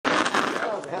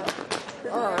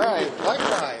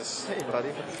Likewise. Hey, buddy.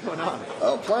 What's going on?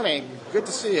 Oh, plenty. Good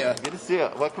to see you. Good to see you.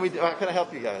 What can we do? How can I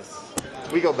help you guys?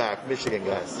 We go back, Michigan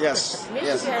guys. Yes. Michigan.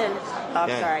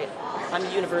 Yes. Sorry. I'm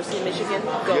the University of Michigan.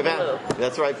 Go blue.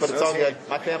 That's right, but it's all good.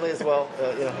 My family as well.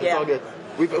 It's all good.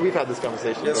 We've had this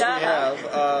conversation. Yes, we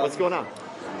have. What's going on?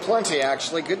 Plenty,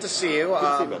 actually. Good to see you. Good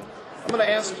to see you, buddy. I'm going to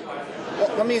ask.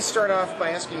 Well, let me start off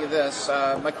by asking you this.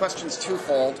 My question's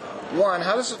twofold. One,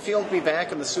 how does it feel to be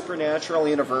back in the supernatural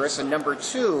universe? And number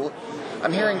two,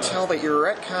 I'm hearing tell that you're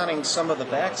retconning some of the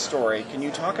backstory. Can you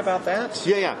talk about that?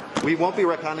 Yeah. We won't be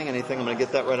retconning anything. I'm going to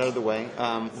get that right out of the way.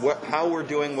 How we're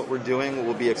doing what we're doing,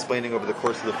 we'll be explaining over the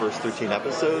course of the first 13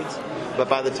 episodes. But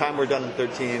by the time we're done in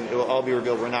 13, it will all be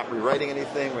revealed. We're not rewriting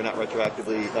anything. We're not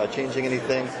retroactively changing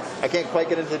anything. I can't quite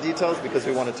get into the details because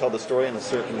we want to tell the story in a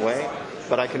certain way.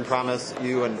 But I can promise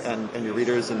you and your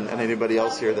readers and anybody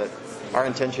else here that our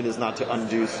intention is not to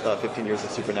undo 15 years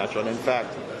of Supernatural. And in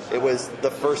fact, it was the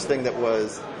first thing that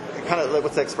was kind of like,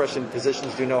 what's the expression,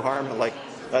 physicians do no harm? Like,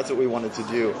 that's what we wanted to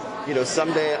do. You know,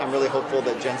 someday I'm really hopeful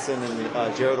that Jensen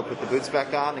and Jared will put the boots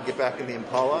back on and get back in the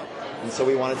Impala. And so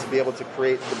we wanted to be able to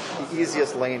create the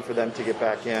easiest lane for them to get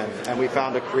back in. And we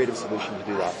found a creative solution to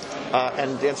do that.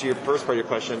 And to answer your first part of your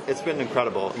question, it's been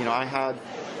incredible. You know, I had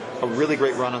a really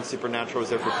great run on Supernatural. I was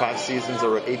there for 5 seasons. I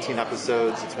wrote 18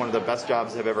 episodes. It's one of the best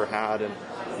jobs I've ever had. And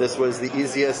this was the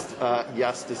easiest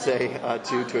yes to say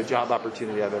to a job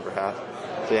opportunity I've ever had.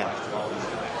 So, yeah.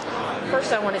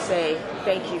 First, I want to say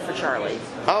thank you for Charlie.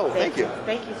 Oh, thank you.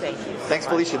 Thank you. Thanks,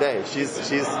 Felicia Day. She's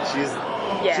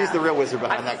the real wizard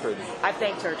behind that curtain. I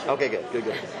thanked her, too. Okay, good.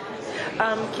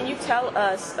 Can you tell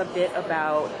us a bit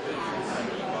about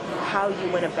how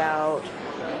you went about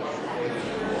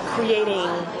creating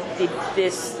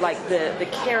the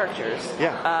characters?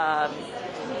 Yeah.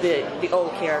 The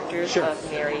old characters Sure.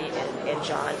 of Mary and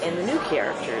John, and the new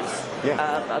characters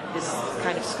of this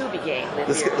kind of Scooby Gang.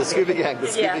 The Scooby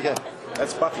Gang.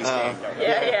 That's Buffy's gang.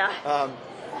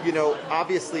 You know,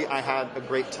 obviously I had a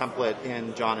great template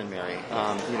in John and Mary.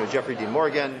 You know, Jeffrey Dean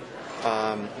Morgan,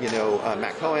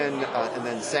 Matt Cohen, and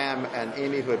then Sam and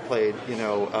Amy, who had played,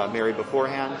 Mary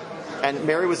beforehand. And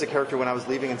Mary was a character when I was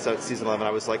leaving in season 11.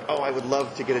 I was like, I would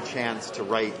love to get a chance to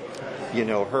write,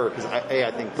 her. Because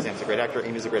I think Sam's a great actor.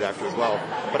 Amy's a great actor as well.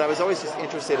 But I was always just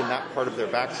interested in that part of their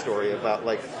backstory about,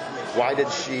 like,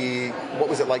 what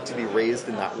was it like to be raised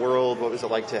in that world? What was it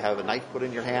like to have a knife put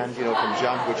in your hand, from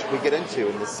jump, which we get into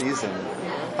in this season.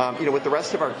 With the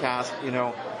rest of our cast,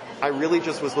 I really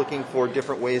just was looking for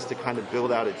different ways to kind of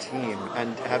build out a team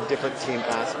and have different team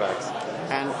aspects.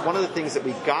 And one of the things that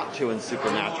we got to in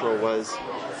Supernatural was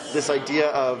this idea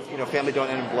of, family don't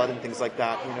end in blood and things like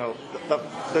that.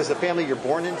 There's the family you're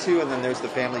born into, and then there's the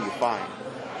family you find.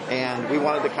 And we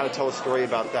wanted to kind of tell a story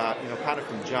about that, kind of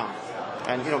from jump.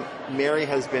 And, Mary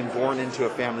has been born into a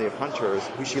family of hunters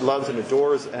who she loves and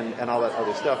adores and all that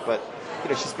other stuff. But,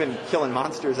 she's been killing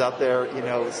monsters out there,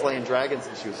 slaying dragons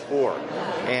since she was 4.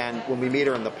 And when we meet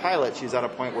her in the pilot, she's at a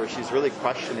point where she's really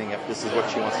questioning if this is what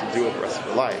she wants to do with the rest of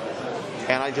her life.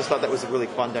 And I just thought that was a really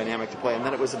fun dynamic to play. And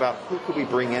then it was about who could we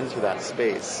bring into that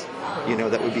space,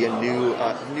 that would be a new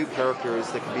characters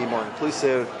that could be more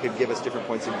inclusive, could give us different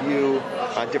points of view,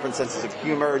 different senses of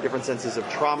humor, different senses of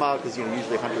trauma, because,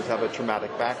 usually hunters have a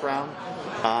traumatic background.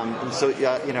 And so,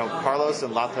 Carlos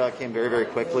and Lata came very, very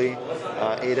quickly,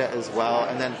 Ada as well.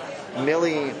 And then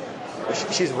Millie,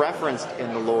 she's referenced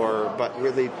in the lore, but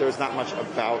really there's not much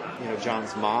about,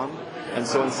 John's mom. And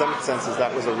so in some senses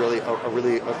that was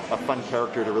a fun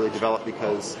character to really develop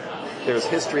because there's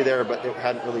history there, but it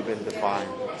hadn't really been defined.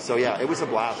 So yeah, it was a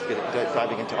blast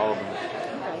diving into all of them.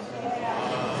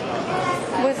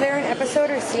 Was there an episode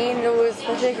or scene that was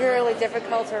particularly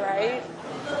difficult to write?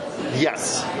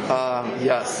 Yes.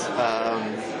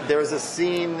 There was a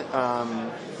scene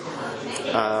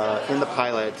in the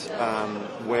pilot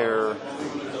where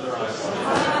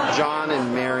John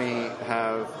and Mary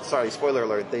spoiler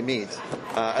alert, they meet.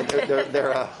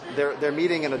 They're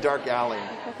meeting in a dark alley.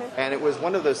 And it was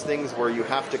one of those things where you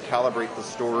have to calibrate the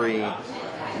story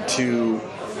to...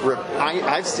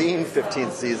 I've seen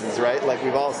 15 seasons, right? Like,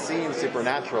 we've all seen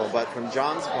Supernatural, but from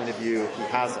John's point of view, he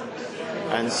hasn't.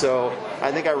 And so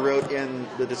I think I wrote in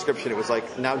the description, it was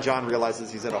like, now John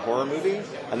realizes he's in a horror movie.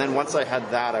 And then once I had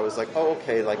that, I was like, oh,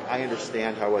 okay, like, I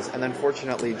understand how it was. And then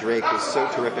fortunately, Drake was so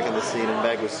terrific in the scene, and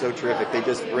Meg was so terrific. They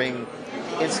just bring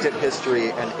instant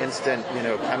history and instant,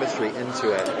 chemistry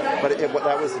into it. But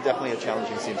that was definitely a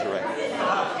challenging scene to write.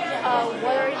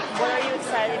 What are you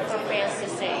excited for fans to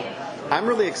see? I'm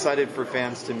really excited for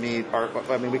fans to meet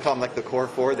we call them like the core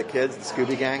 4, the kids, the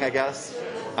Scooby Gang, I guess.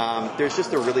 There's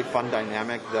just a really fun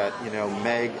dynamic that,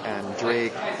 Meg and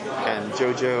Drake and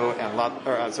JoJo and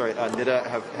Nida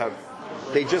have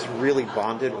they just really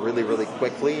bonded really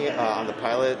quickly on the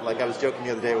pilot. Like I was joking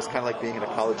the other day, it was kind of like being in a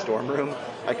college dorm room.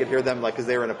 I could hear them because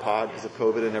they were in a pod because of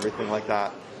COVID and everything like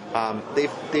that.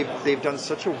 They've done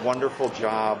such a wonderful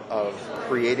job of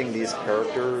creating these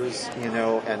characters, and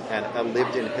a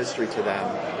lived-in history to them.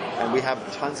 And we have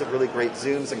tons of really great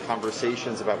Zooms and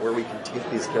conversations about where we can take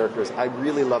these characters. I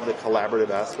really love the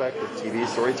collaborative aspect of TV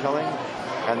storytelling,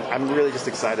 and I'm really just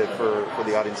excited for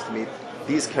the audience to meet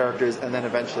these characters and then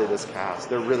eventually this cast.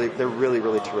 They're really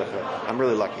terrific. I'm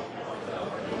really lucky.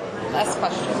 Last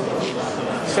question.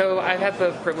 So I've had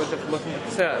the privilege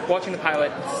of watching the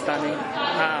pilot. It's stunning.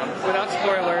 Without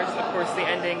spoilers, of course, the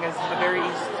ending is a very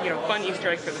fun Easter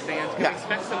egg for the fans. Can we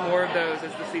expect some more of those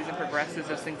as the season progresses?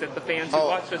 Those things that the fans who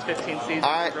watch those 15 seasons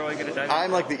are really going to dive into?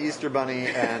 I'm like the Easter Bunny,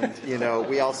 and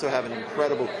we also have an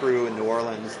incredible crew in New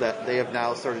Orleans that they have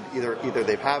now started either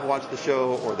they have watched the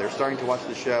show or they're starting to watch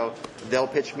the show. They'll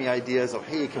pitch me ideas of,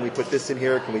 hey, can we put this in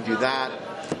here? Can we do that?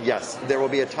 Yes, there will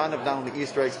be a ton of not only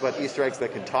Easter eggs, but Easter eggs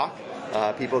that can talk.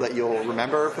 People that you'll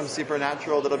remember from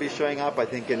Supernatural that'll be showing up, I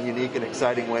think, in unique and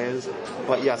exciting ways.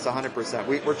 But yes,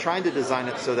 100%. We're trying to design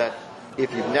it so that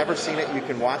if you've never seen it, you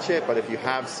can watch it. But if you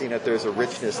have seen it, there's a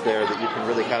richness there that you can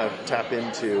really kind of tap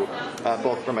into,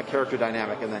 both from a character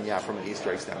dynamic and then, from an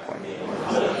Easter egg standpoint.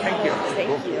 Thank you.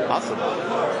 Thank you. Awesome.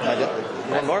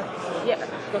 One more? Yeah,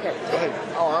 go ahead.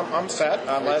 Oh, I'm set,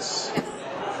 unless...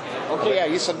 Okay, yeah,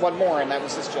 you said one more, and that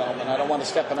was this gentleman. I don't want to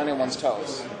step on anyone's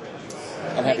toes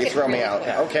and have you throw me out.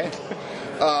 Okay.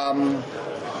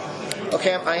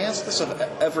 Okay, I ask this of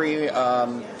every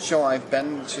show I've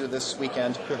been to this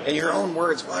weekend. In your own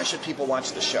words, why should people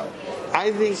watch the show?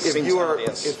 I think if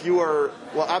you are,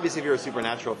 well, obviously if you're a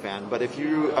Supernatural fan, but if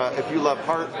you love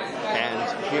heart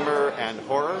and humor and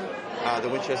horror, the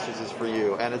Winchesters is for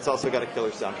you, and it's also got a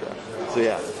killer soundtrack. So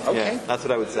okay, that's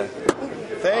what I would say.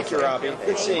 Thank you, Robbie.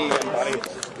 Good seeing you, buddy.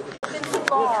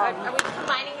 Are we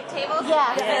combining the tables?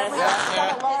 Yeah.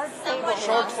 Got a large table.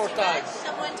 Short for time.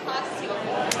 Someone talks to you.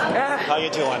 How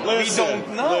you doing?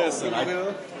 Listen,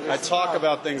 I talk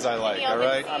about things I like, all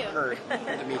right? I'm Kurt.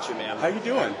 Good to meet you, man. How you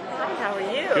doing? Hi, how are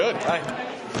you? Good. Hi.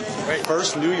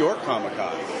 First New York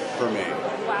Comic-Con for me.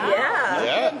 Wow.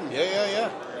 Yeah.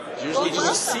 Usually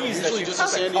just a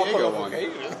San Diego one.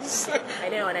 I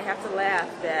know, and I have to laugh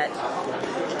that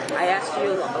I asked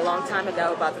you a long time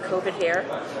ago about the COVID hair,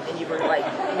 and you were like,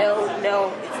 no,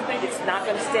 it's not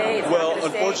going to stay. Well,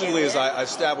 unfortunately, as I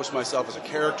established myself as a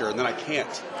character, and then I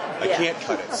can't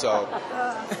cut it. So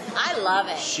I love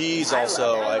it. She's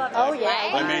also like,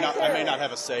 I may not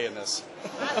have a say in this.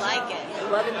 I like it. I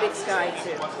love in Big Sky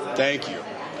too. Thank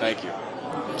you.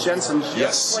 Jensen, just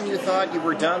yes. When you thought you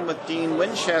were done with Dean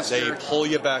Winchester, they pull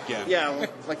you back in. Yeah,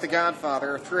 like The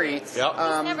Godfather 3. Yep. He's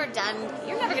never done.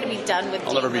 You're never going to be done with.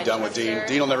 I'll never be done with Dean.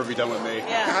 Dean will never be done with me.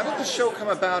 Yeah. How did the show come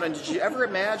about, and did you ever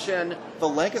imagine the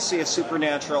legacy of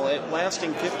Supernatural, it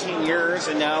lasting 15 years,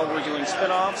 and now we're doing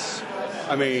spin-offs?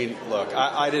 I mean, look,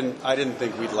 I didn't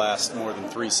think we'd last more than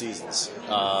 3 seasons,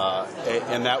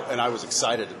 and I was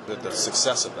excited at the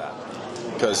success of that.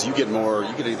 Because you get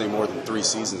anything more than 3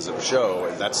 seasons of a show,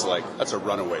 and that's a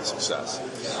runaway success.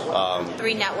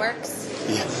 3 networks.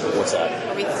 Yeah. What's that?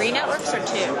 Are we 3 networks or 2?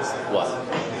 What?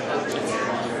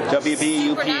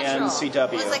 WB, UPN,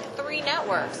 CW. It was like 3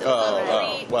 networks.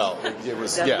 Well, it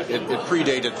was. Yeah, it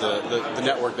predated the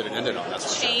network that it ended on.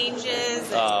 That's for changes.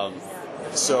 Sure.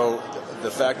 So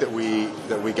the fact that we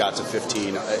got to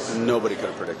 15, nobody could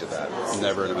have predicted that.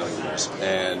 Never in a million years.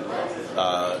 And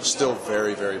still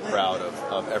very, very proud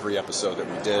of every episode that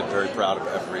we did. Very proud of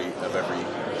every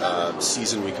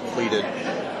season we completed,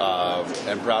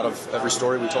 and proud of every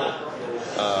story we told.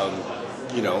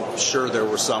 Sure there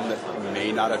were some that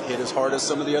may not have hit as hard as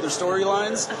some of the other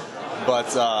storylines,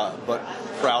 but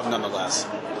proud nonetheless.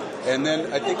 And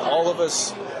then I think all of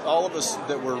us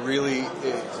that were really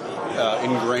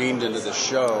ingrained into this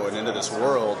show and into this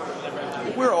world,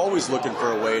 we're always looking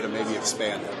for a way to maybe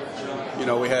expand it.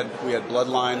 We had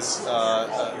Bloodlines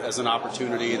as an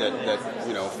opportunity that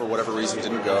for whatever reason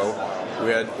didn't go. We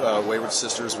had Wayward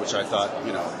Sisters, which I thought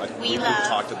we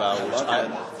talked about, which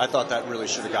I thought that really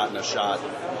should have gotten a shot.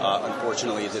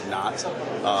 Unfortunately, it did not.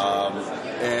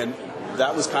 And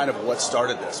that was kind of what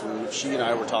started this. When she and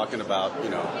I were talking about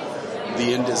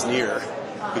the end is near.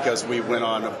 Because we went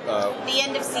on... the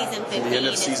end of season 15. The end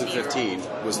of season 15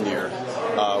 was near.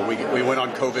 We went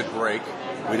on COVID break.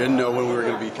 We didn't know when we were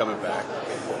going to be coming back.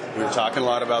 We were talking a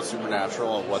lot about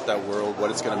Supernatural and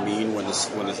what it's going to mean when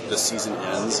this season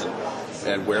ends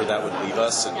and where that would leave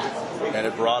us. And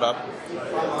it brought up,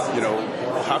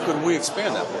 how could we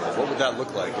expand that world? What would that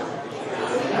look like?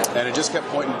 And it just kept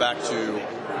pointing back to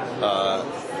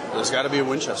there's got to be a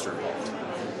Winchester involved.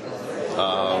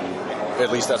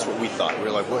 At least that's what we thought. We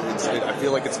were like, "What?" I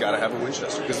feel like it's got to have a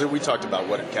Winchester because we talked about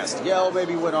what if Castiel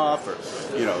maybe went off, or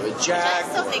Jack. I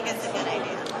still think it's a good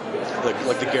idea.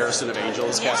 Like the Garrison of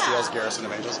Angels, Yeah. Castiel's Garrison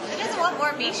of Angels. He doesn't want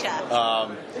more Misha.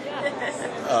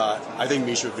 I think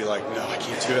Misha would be like, no, I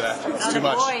can't do that. It's too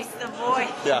much. The voice.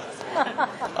 Yeah.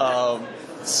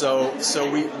 So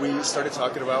we started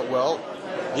talking about,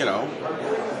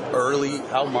 early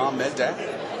how Mom met Dad,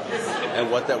 and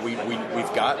what that we've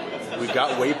got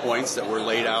waypoints that were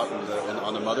laid out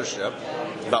on the mothership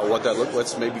about what that looked.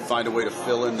 Let's maybe find a way to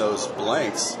fill in those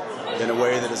blanks in a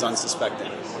way that is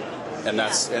unsuspecting, and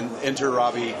enter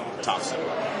Robbie Thompson.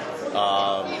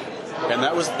 And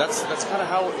that's kind of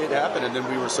how it happened. And then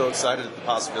we were so excited at the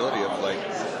possibility of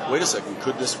wait a second,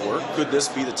 could this work? Could this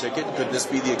be the ticket? Could this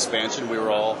be the expansion we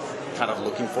were all kind of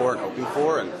looking for and hoping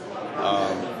for? And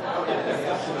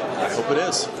I hope it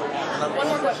is. One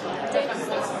more question.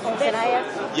 Can I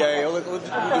ask? Yeah. Go ahead.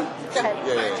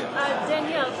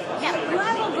 Danielle, you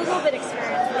have a little bit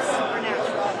experience with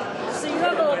Supernatural, so you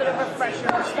have a little bit of a fresher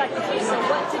perspective. So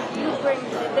what did you bring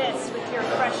to this with your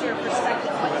fresher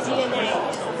perspective? What DNA?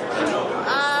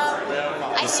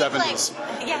 I The think 70s. the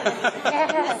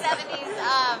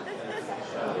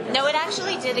 70s. No, it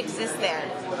actually did exist there.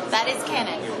 That is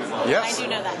canon. Yes. I do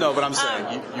know that. No, but I'm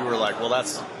saying you were like, well,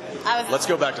 let's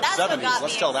go back to the 70s.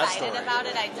 Let's tell that story. About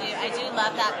it. I do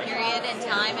love that period in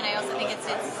time, and I also think it's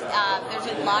there's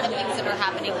a lot of things that are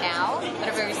happening now that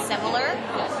are very similar.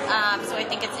 So I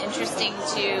think it's interesting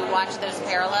to watch those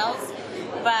parallels.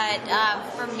 But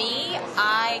for me,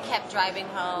 I kept driving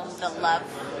home the love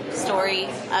story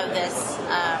of this,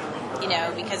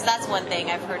 because that's one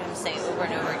thing I've heard him say over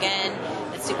and over again,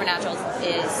 that Supernatural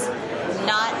is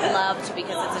not loved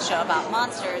because it's a show about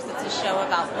monsters, it's a show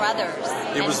about brothers.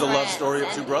 It was the love friends story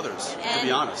of two brothers, to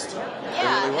be honest.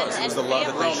 Yeah, it really was. It was the love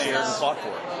that they shared and fought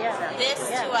for. This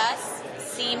to us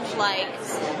seemed like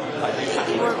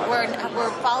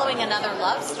we're following another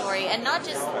love story, and not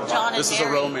just John and Mary. This is a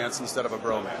romance instead of a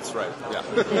bromance, right? Yeah.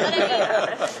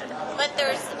 But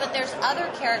there's other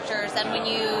characters, and when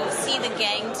you see the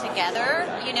gang together,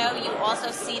 you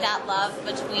also see that love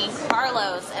between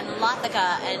Carlos and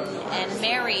Latika and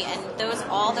Mary, and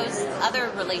all those other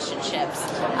relationships,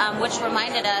 which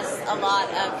reminded us a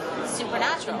lot of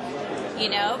Supernatural,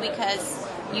 because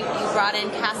you brought in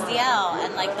Castiel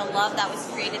and the love that was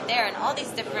created there, and all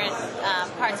these different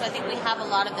parts. So I think we have a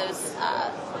lot of those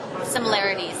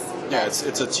similarities. Yeah,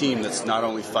 it's a team that's not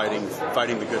only fighting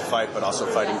the good fight, but also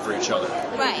fighting for each other.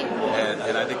 Right.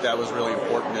 And I think that was really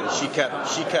important. And she kept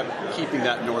keeping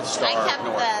that North Star. I kept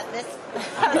this.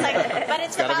 I was like, but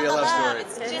it's gotta about be a the love love.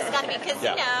 story. It's just got to be because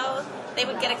they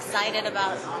would get excited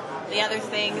about the other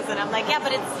things, and I'm like, yeah,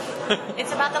 but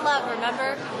it's about the love.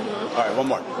 Remember? All right, one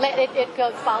more.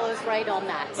 It follows right on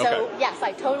that. So, Okay. yes,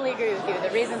 I totally agree with you. The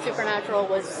reason Supernatural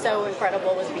was so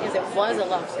incredible was because it was a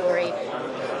love story.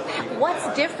 What's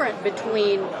different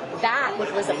between that,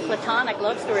 which was a platonic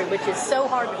love story, which is so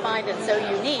hard to find and so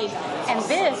unique, and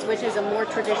this, which is a more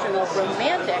traditional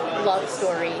romantic love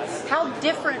story? How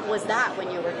different was that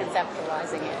when you were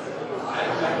conceptualizing it?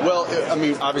 Well, I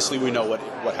mean, obviously we know what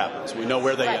happens. We know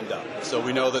where they end up. So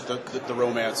we know that the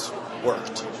romance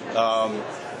worked.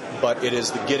 But it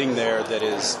is the getting there that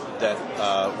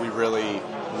we really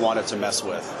wanted to mess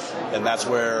with. And that's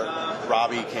where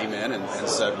Robbie came in and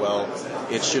said, well,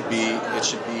 it should be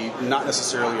not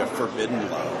necessarily a forbidden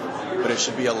love, but it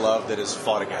should be a love that is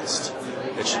fought against.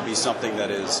 It should be something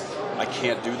that is, I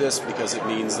can't do this because it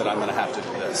means that I'm going to have to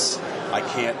do this. I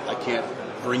can't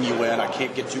bring you in. I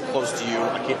can't get too close to you.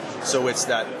 I can't. So it's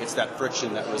that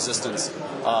friction, that resistance,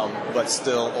 but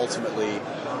still ultimately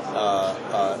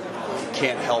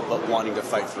can't help but wanting to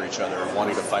fight for each other,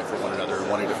 wanting to fight for one another,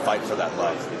 wanting to fight for that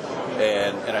love.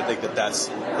 And I think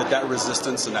that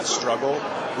resistance and that struggle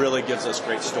really gives us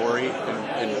great story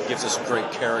and gives us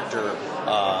great character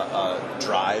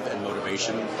drive and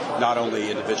motivation, not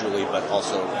only individually but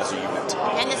also as a unit.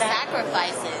 And the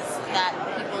sacrifices that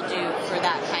people do for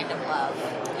that kind of love.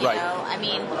 You know, I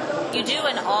mean, you do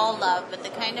in all love, but the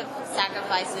kind of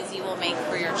sacrifices you will make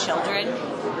for your children,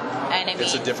 and I mean,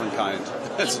 it's a different kind.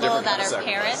 It's people a different that kind of are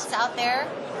parents out there,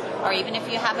 or even if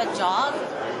you have a dog,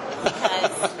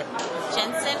 because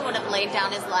Jensen would have laid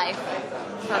down his life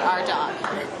for our dog,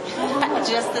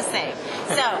 just the same.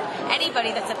 So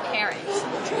anybody that's a parent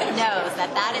knows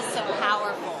that is so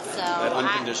powerful. So that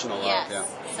unconditional love, yes. yeah.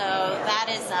 So that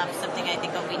is something I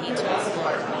think that we need to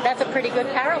explore. That's a pretty good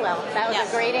parallel. That was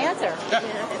a great answer.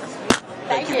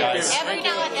 Thank you, guys. Every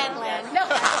now and then, Lynn. No.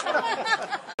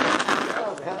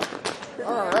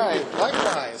 All right,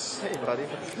 likewise. Hey, buddy,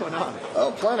 what's going on?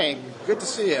 Oh, plenty. Good to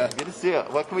see you. Good to see you.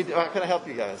 What can we do? How can I help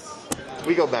you guys?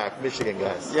 We go back, Michigan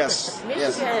guys. Yes. Michigan.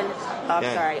 Yes. I'm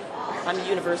Yeah. sorry. I'm the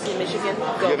University of Michigan.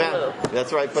 Go You bet. blue.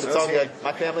 That's right, but it's all good.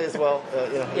 My family as well.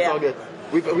 It's Yeah. all good.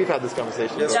 We've had this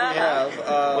conversation. Yes, we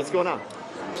have. What's going on?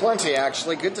 Plenty,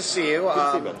 actually. Good to see you. Good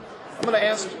to see you, bud. I'm going to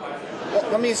ask. Well,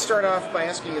 let me start off by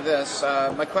asking you this.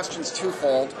 My question's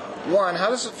twofold. One, how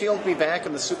does it feel to be back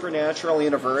in the supernatural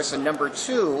universe? And number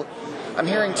two, I'm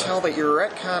hearing tell that you're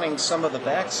retconning some of the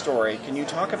backstory. Can you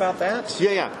talk about that?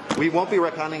 Yeah. We won't be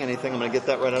retconning anything. I'm going to get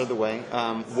that right out of the way.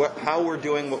 How we're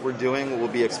doing what we're doing, we'll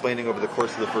be explaining over the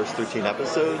course of the first 13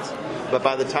 episodes. But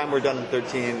by the time we're done in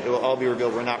 13, it will all be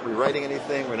revealed. We're not rewriting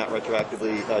anything. We're not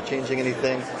retroactively changing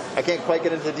anything. I can't quite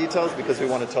get into the details because we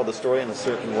want to tell the story in a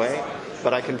certain way.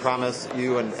 But I can promise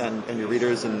you and your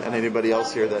readers and anybody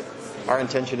else here that our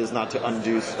intention is not to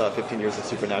undo 15 years of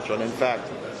Supernatural. And in fact,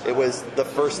 it was the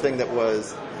first thing that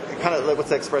was kind of, what's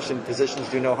the expression, physicians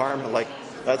do no harm? Like,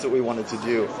 that's what we wanted to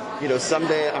do. You know,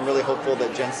 someday I'm really hopeful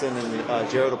that Jensen and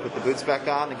Jared will put the boots back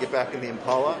on and get back in the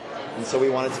Impala. And so we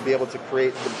wanted to be able to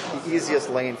create the easiest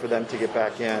lane for them to get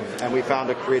back in. And we found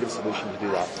a creative solution to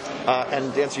do that.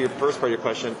 And to answer your first part of your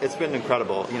question, it's been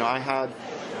incredible. You know, I had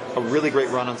a really great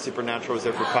run on Supernatural. I was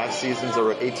there for 5 seasons. I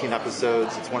wrote 18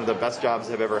 episodes. It's one of the best jobs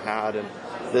I've ever had. And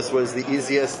this was the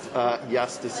easiest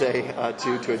yes to say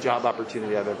to a job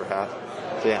opportunity I've ever had.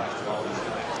 So, yeah.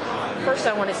 First,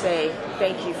 I want to say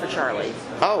thank you for Charlie.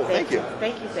 Oh, thank you.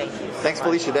 Thank you. Thanks,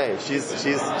 Felicia Day. She's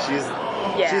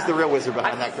the real wizard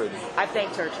behind that curtain. I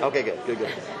thanked her too. Okay, good.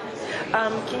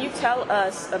 Can you tell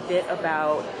us a bit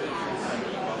about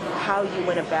how you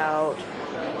went about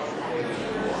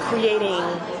creating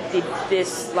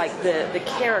the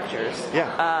characters?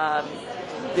 Yeah.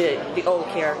 The old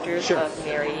characters Sure. of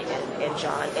Mary and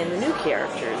John, and the new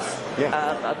characters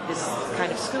of this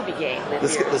kind of Scooby Gang. The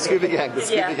Scooby Gang. The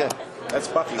Scooby Gang. That's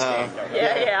Buffy's gang.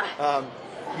 Yeah.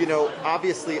 You know,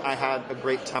 obviously I had a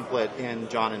great template in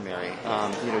John and Mary.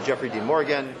 You know, Jeffrey Dean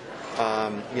Morgan,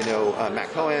 Matt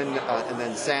Cohen, and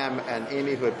then Sam and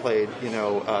Amy, who had played,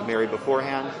 Mary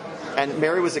beforehand. And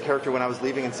Mary was a character when I was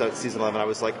leaving in season 11. I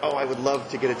was like, I would love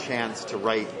to get a chance to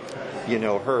write,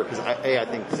 her. Because I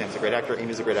think Sam's a great actor.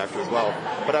 Amy's a great actor as well.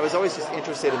 But I was always just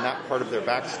interested in that part of their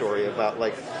backstory about,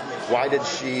 like,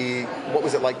 what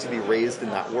was it like to be raised in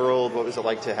that world? What was it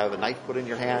like to have a knife put in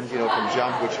your hand, from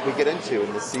jump, which we get into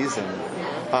in this season.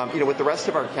 With the rest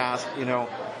of our cast,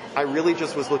 I really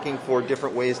just was looking for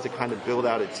different ways to kind of build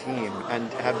out a team and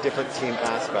have different team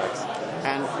aspects.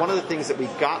 And one of the things that we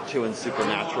got to in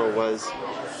Supernatural was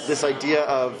this idea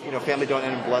of, family don't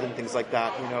end in blood and things like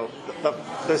that.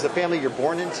 There's the family you're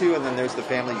born into, and then there's the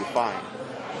family you find.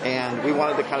 And we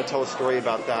wanted to kind of tell a story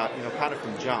about that, kind of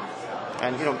from jump.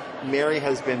 And, Mary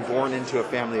has been born into a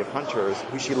family of hunters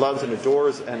who she loves and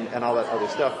adores and all that other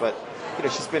stuff. But,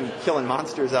 she's been killing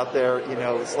monsters out there,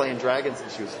 slaying dragons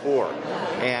since she was 4.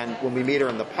 And when we meet her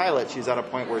in the pilot, she's at a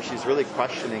point where she's really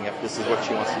questioning if this is what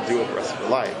she wants to do with the rest of her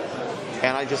life.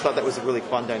 And I just thought that was a really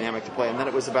fun dynamic to play. And then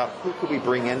it was about who could we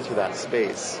bring into that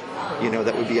space,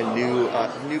 that would be a new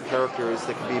characters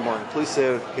that could be more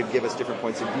inclusive, could give us different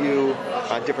points of view,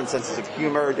 different senses of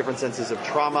humor, different senses of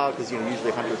trauma, because,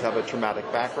 usually hunters have a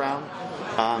traumatic background.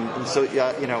 And so,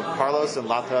 Carlos and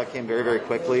Lata came very, very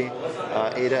quickly,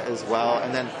 Ada as well.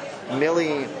 And then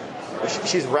Millie,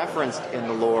 she's referenced in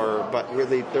the lore, but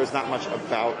really there's not much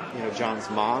about, John's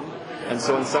mom. And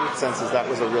so in some senses that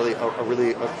was a really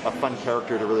fun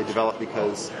character to really develop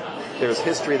because there's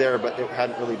history there, but it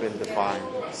hadn't really been defined.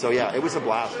 So yeah, it was a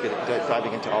blast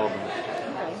diving into all of them.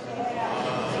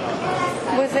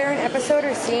 Was there an episode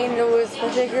or scene that was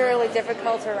particularly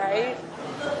difficult to write?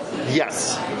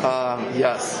 Yes.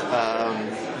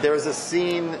 There was a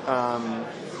scene in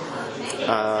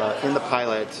the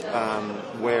pilot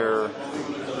where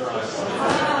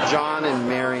John and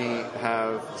Mary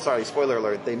have, spoiler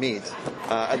alert, they meet.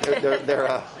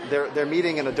 They're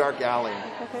meeting in a dark alley.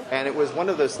 And it was one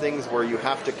of those things where you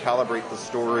have to calibrate the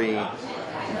story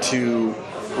to...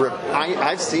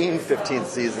 I've seen 15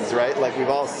 seasons, right? Like, we've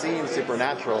all seen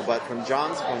Supernatural, but from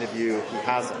John's point of view, he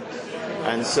hasn't.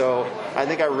 And so I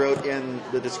think I wrote in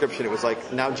the description, it was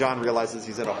like, now John realizes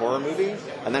he's in a horror movie.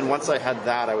 And then once I had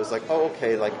that, I was like,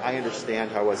 okay, like, I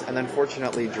understand how it was. And then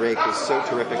fortunately, Drake was so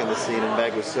terrific in the scene, and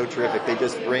Meg was so terrific. They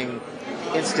just bring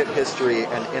instant history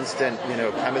and instant,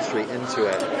 chemistry into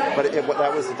it. But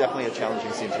that was definitely a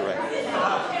challenging scene to write.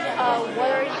 What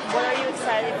are you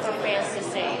excited for fans to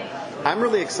see? I'm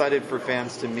really excited for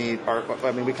fans to meet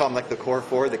we call them like the core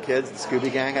 4, the kids, the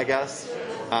Scooby Gang, I guess.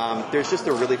 There's just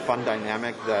a really fun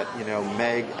dynamic that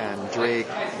Meg and Drake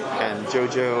and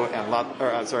JoJo and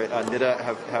Nida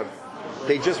have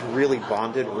they just really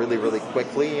bonded really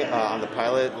quickly on the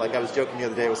pilot. Like I was joking the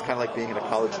other day, it was kind of like being in a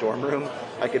college dorm room.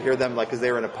 I could hear them because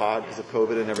they were in a pod because of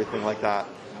COVID and everything like that.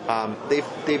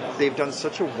 They've done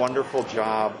such a wonderful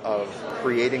job of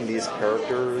creating these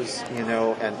characters, and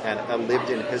a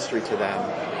lived-in history to them.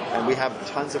 And we have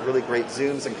tons of really great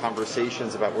Zooms and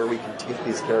conversations about where we can take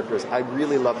these characters. I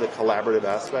really love the collaborative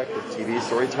aspect of TV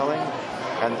storytelling,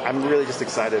 and I'm really just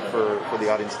excited for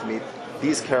the audience to meet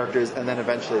these characters and then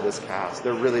eventually this cast.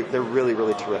 They're really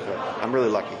terrific. I'm really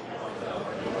lucky.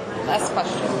 Last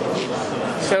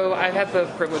question. So I've had the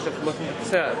privilege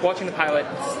of watching the pilot.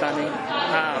 It's stunning.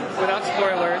 Without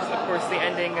spoilers, of course, the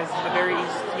ending is a very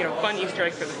fun Easter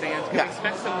egg for the fans. Can we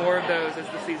expect some more of those as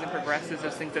the season progresses?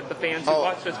 Those things that the fans who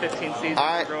watch those 15 seasons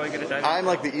are really going to dive into. I'm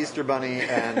like the Easter Bunny,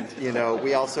 and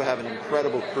we also have an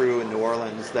incredible crew in New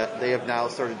Orleans that they have now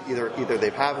started either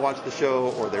they have watched the show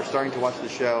or they're starting to watch the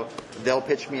show. They'll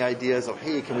pitch me ideas of,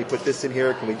 hey, can we put this in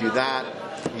here? Can we do that?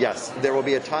 Yes, there will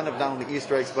be a ton of not only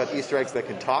Easter eggs, but Easter eggs that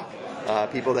can talk.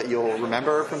 People that you'll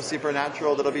remember from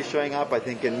Supernatural that'll be showing up, I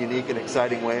think, in unique and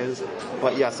exciting ways.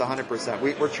 But yes,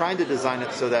 100%. We're trying to design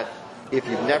it so that if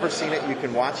you've never seen it, you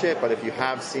can watch it. But if you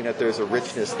have seen it, there's a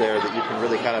richness there that you can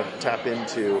really kind of tap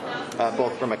into,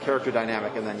 both from a character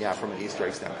dynamic and then, from an Easter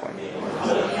egg standpoint.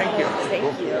 Thank you.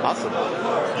 Thank you. Awesome.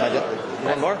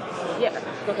 One more? Yeah,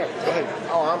 go ahead. Go ahead.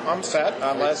 Oh, I'm set,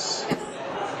 unless...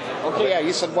 Okay, yeah,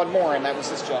 you said one more, and that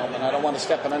was this gentleman. I don't want to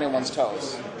step on anyone's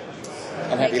toes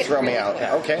and have you throw me out.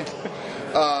 Okay.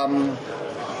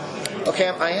 Okay,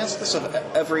 I ask this of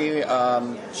every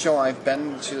show I've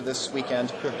been to this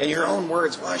weekend. In your own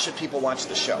words, why should people watch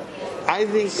the show? I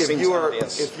think if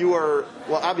you are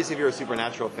well, obviously if you're a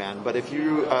Supernatural fan, but if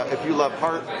you love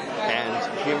heart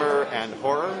and humor and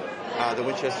horror, the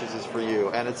Winchesters is for you,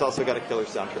 and it's also got a killer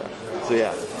soundtrack.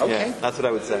 So okay, that's what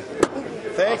I would say.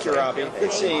 Thank you, Robbie.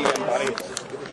 Good seeing you, buddy.